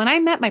life. Like when I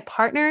met my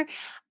partner,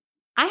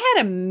 I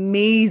had an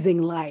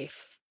amazing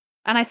life.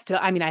 And I still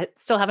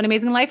have an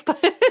amazing life,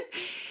 but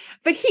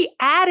he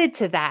added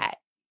to that.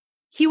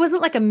 He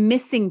wasn't like a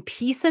missing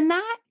piece in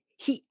that.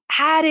 He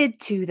added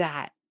to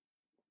that,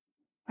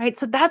 right?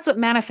 So that's what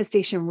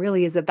manifestation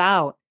really is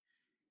about.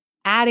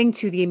 Adding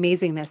to the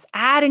amazingness,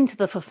 adding to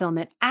the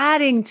fulfillment,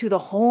 adding to the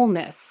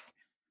wholeness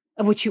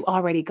of what you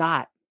already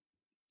got.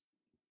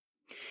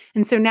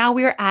 And so now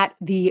we're at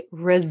the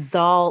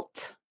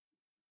result.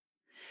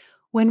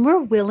 When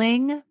we're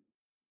willing,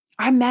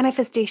 our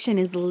manifestation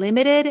is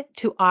limited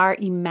to our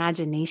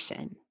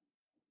imagination.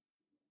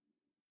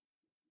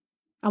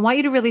 I want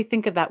you to really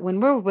think of that.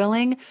 When we're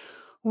willing,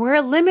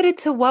 we're limited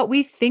to what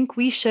we think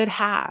we should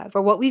have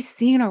or what we've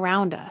seen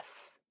around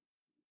us.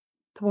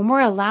 But when we're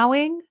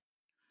allowing,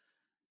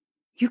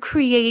 you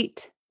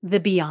create the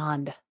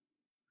beyond.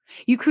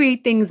 You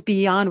create things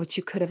beyond what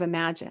you could have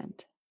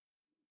imagined.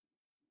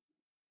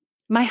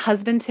 My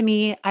husband, to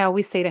me, I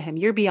always say to him,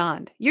 you're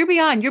beyond. You're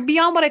beyond. You're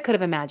beyond what I could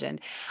have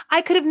imagined.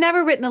 I could have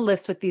never written a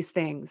list with these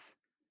things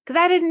because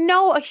I didn't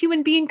know a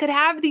human being could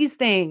have these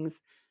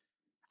things.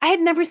 I had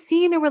never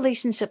seen a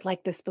relationship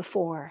like this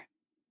before.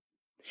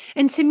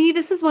 And to me,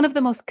 this is one of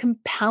the most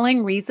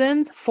compelling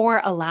reasons for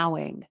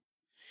allowing.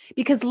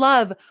 Because,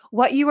 love,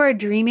 what you are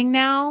dreaming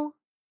now,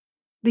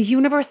 the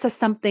universe has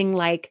something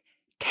like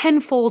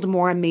tenfold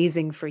more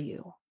amazing for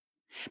you.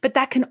 But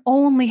that can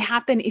only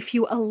happen if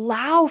you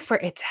allow for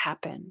it to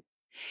happen.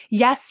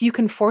 Yes, you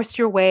can force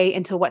your way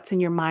into what's in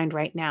your mind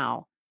right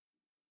now.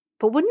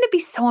 But wouldn't it be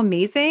so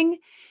amazing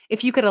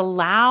if you could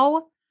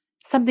allow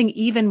something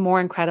even more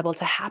incredible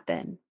to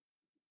happen?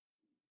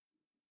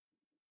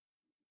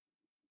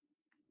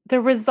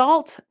 The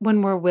result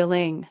when we're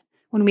willing,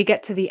 when we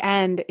get to the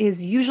end,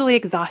 is usually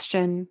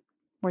exhaustion.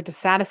 We're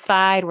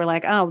dissatisfied. We're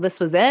like, oh, this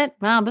was it?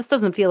 Well, this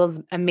doesn't feel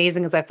as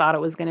amazing as I thought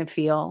it was going to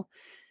feel.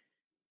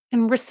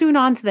 And we're soon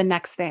on to the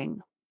next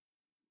thing.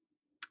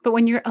 But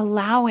when you're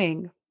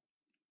allowing,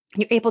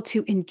 you're able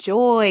to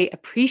enjoy,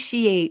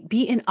 appreciate,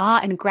 be in awe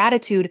and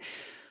gratitude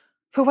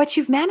for what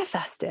you've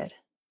manifested.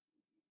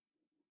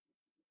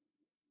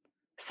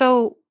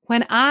 So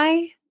when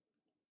I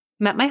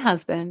met my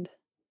husband,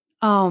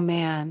 oh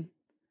man,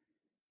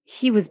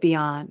 he was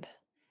beyond.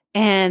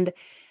 And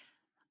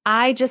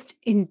I just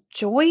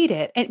enjoyed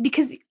it. And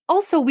because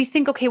also we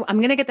think, okay, well, I'm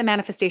going to get the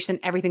manifestation,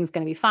 everything's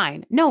going to be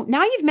fine. No,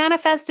 now you've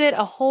manifested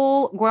a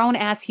whole grown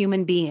ass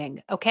human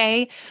being,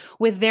 okay,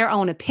 with their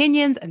own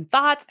opinions and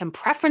thoughts and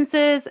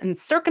preferences and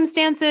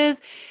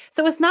circumstances.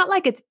 So it's not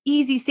like it's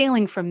easy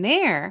sailing from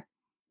there.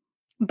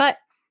 But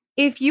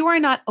if you are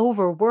not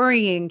over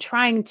worrying,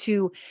 trying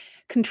to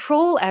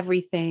control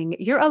everything,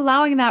 you're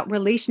allowing that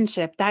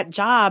relationship, that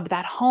job,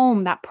 that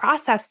home, that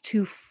process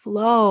to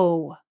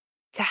flow,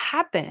 to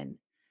happen.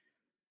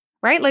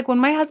 Right? Like when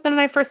my husband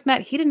and I first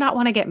met, he did not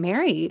want to get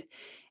married.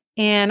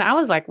 And I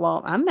was like,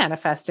 well, I'm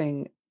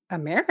manifesting a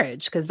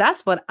marriage because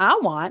that's what I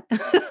want.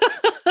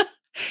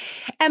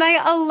 And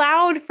I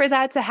allowed for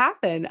that to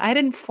happen. I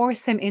didn't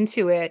force him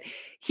into it.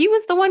 He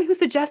was the one who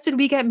suggested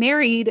we get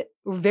married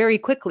very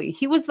quickly.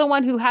 He was the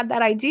one who had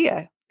that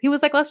idea. He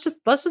was like, let's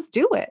just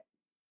do it.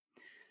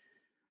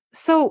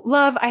 So,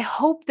 love, I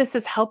hope this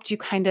has helped you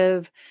kind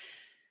of,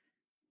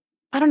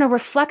 I don't know,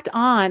 reflect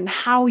on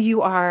how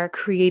you are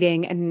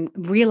creating and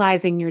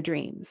realizing your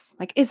dreams.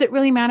 Like, is it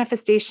really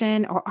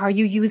manifestation or are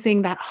you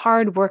using that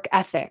hard work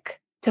ethic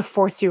to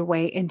force your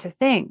way into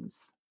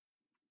things?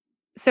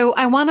 So,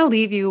 I want to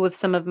leave you with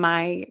some of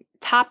my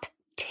top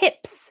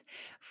tips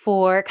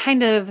for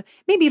kind of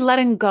maybe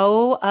letting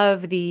go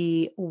of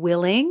the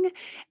willing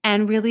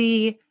and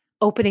really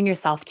opening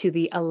yourself to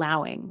the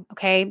allowing.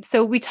 Okay.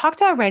 So, we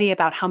talked already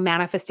about how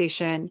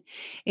manifestation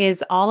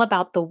is all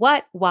about the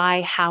what,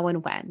 why, how,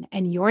 and when.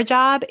 And your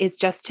job is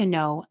just to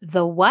know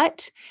the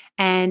what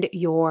and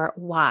your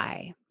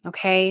why.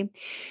 Okay.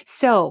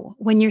 So,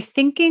 when you're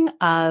thinking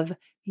of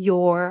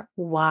your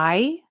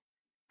why,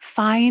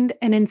 find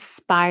an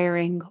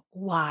inspiring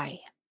why.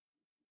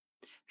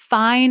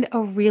 Find a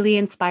really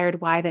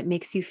inspired why that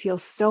makes you feel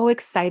so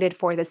excited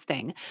for this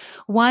thing.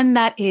 One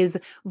that is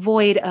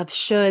void of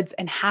shoulds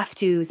and have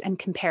tos and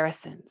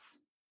comparisons.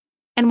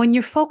 And when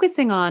you're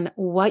focusing on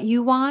what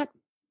you want,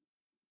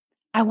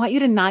 I want you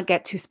to not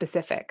get too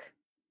specific.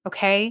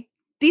 Okay?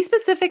 Be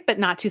specific, but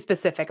not too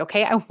specific.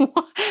 Okay?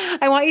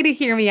 I want you to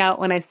hear me out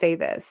when I say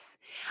this.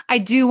 I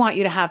do want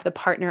you to have the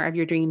partner of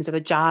your dreams or the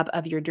job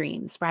of your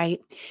dreams,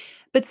 right?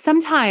 But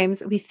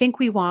sometimes we think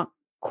we want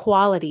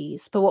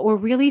qualities, but what we're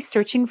really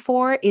searching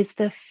for is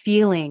the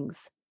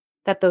feelings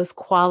that those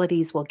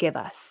qualities will give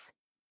us,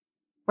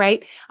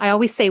 right? I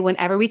always say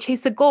whenever we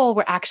chase a goal,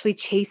 we're actually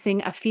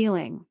chasing a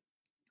feeling.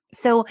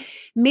 So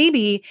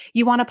maybe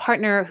you want a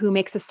partner who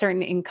makes a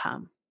certain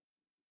income,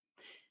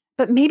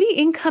 but maybe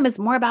income is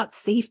more about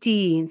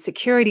safety and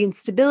security and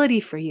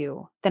stability for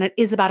you than it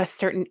is about a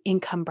certain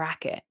income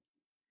bracket.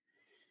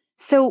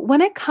 So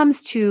when it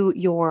comes to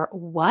your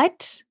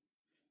what,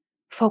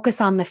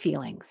 focus on the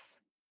feelings.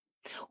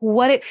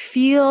 what it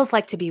feels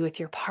like to be with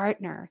your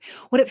partner,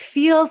 what it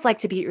feels like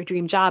to be at your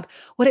dream job,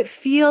 what it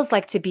feels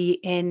like to be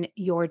in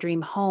your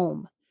dream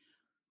home,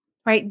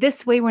 right?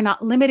 This way, we're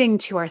not limiting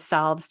to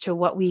ourselves to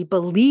what we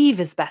believe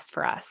is best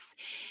for us.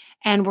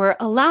 And we're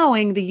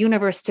allowing the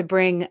universe to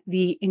bring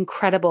the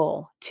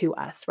incredible to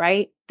us,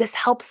 right? This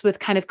helps with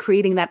kind of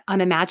creating that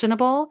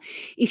unimaginable.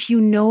 If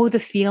you know the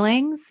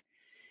feelings,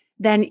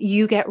 then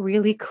you get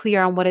really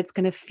clear on what it's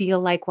going to feel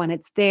like when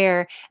it's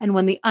there. And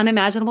when the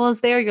unimaginable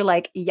is there, you're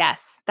like,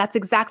 yes, that's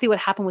exactly what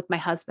happened with my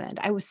husband.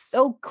 I was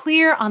so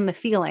clear on the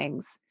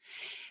feelings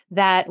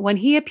that when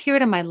he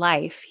appeared in my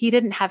life, he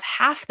didn't have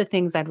half the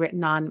things I'd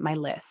written on my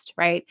list,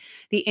 right?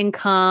 The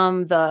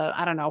income, the,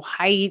 I don't know,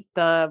 height,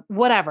 the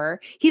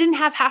whatever. He didn't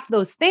have half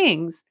those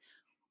things,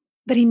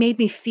 but he made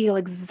me feel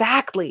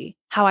exactly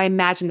how I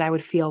imagined I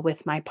would feel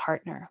with my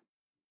partner.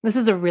 This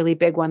is a really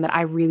big one that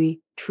I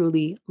really,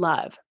 truly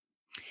love.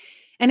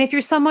 And if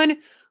you're someone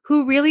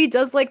who really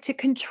does like to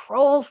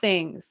control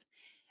things,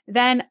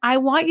 then I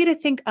want you to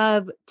think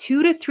of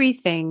 2 to 3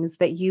 things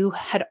that you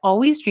had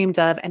always dreamed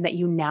of and that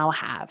you now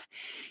have.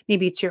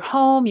 Maybe it's your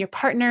home, your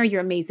partner,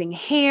 your amazing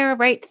hair,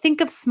 right? Think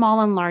of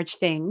small and large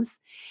things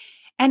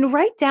and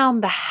write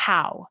down the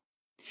how,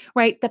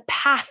 right? The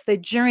path, the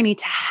journey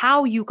to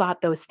how you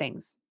got those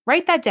things.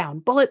 Write that down,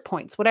 bullet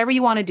points, whatever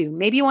you want to do.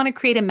 Maybe you want to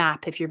create a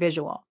map if you're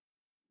visual.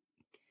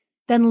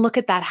 Then look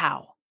at that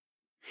how.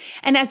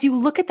 And as you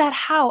look at that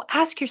how,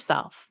 ask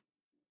yourself,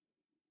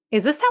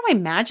 is this how I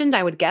imagined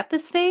I would get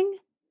this thing?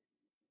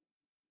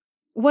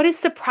 What is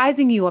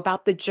surprising you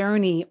about the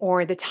journey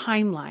or the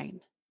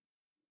timeline?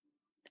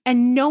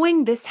 And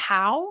knowing this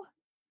how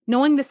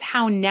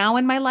now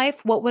in my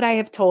life, what would I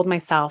have told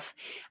myself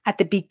at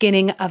the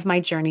beginning of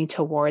my journey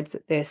towards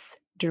this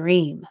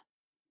dream?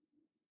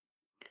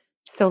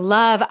 So,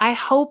 love, I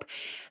hope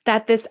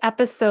that this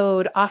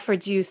episode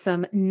offered you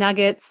some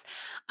nuggets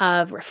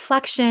of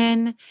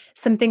reflection,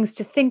 some things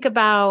to think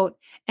about,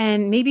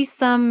 and maybe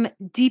some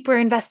deeper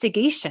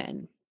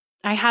investigation.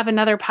 I have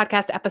another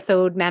podcast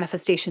episode,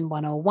 Manifestation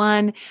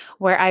 101,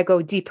 where I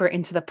go deeper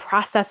into the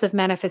process of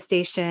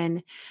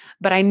manifestation.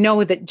 But I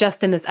know that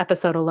just in this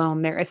episode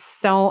alone, there is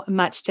so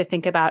much to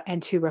think about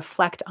and to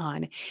reflect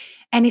on.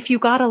 And if you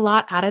got a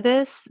lot out of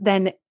this,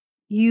 then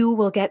you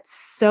will get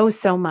so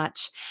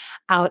much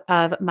out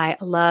of my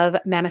Love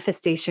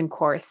Manifestation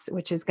course,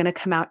 which is going to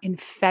come out in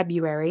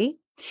February.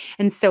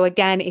 And so,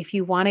 again, if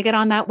you want to get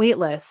on that wait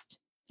list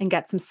and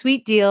get some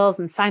sweet deals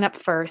and sign up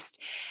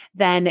first,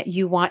 then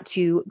you want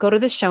to go to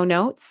the show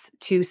notes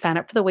to sign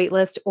up for the wait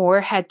list or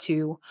head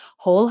to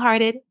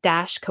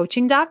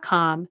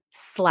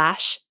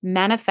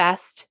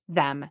wholehearted-coaching.com/manifest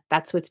them.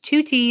 That's with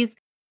 2 T's,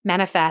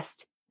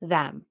 manifest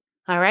them.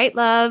 All right,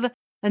 love.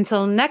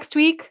 Until next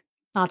week,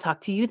 I'll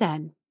talk to you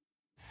then.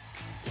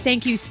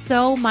 Thank you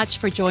so much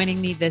for joining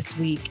me this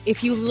week.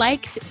 If you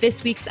liked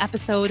this week's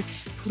episode,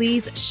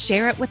 please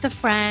share it with a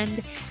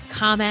friend,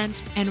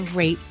 comment, and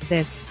rate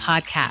this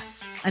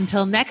podcast.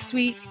 Until next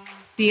week,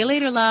 see you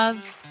later,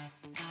 love.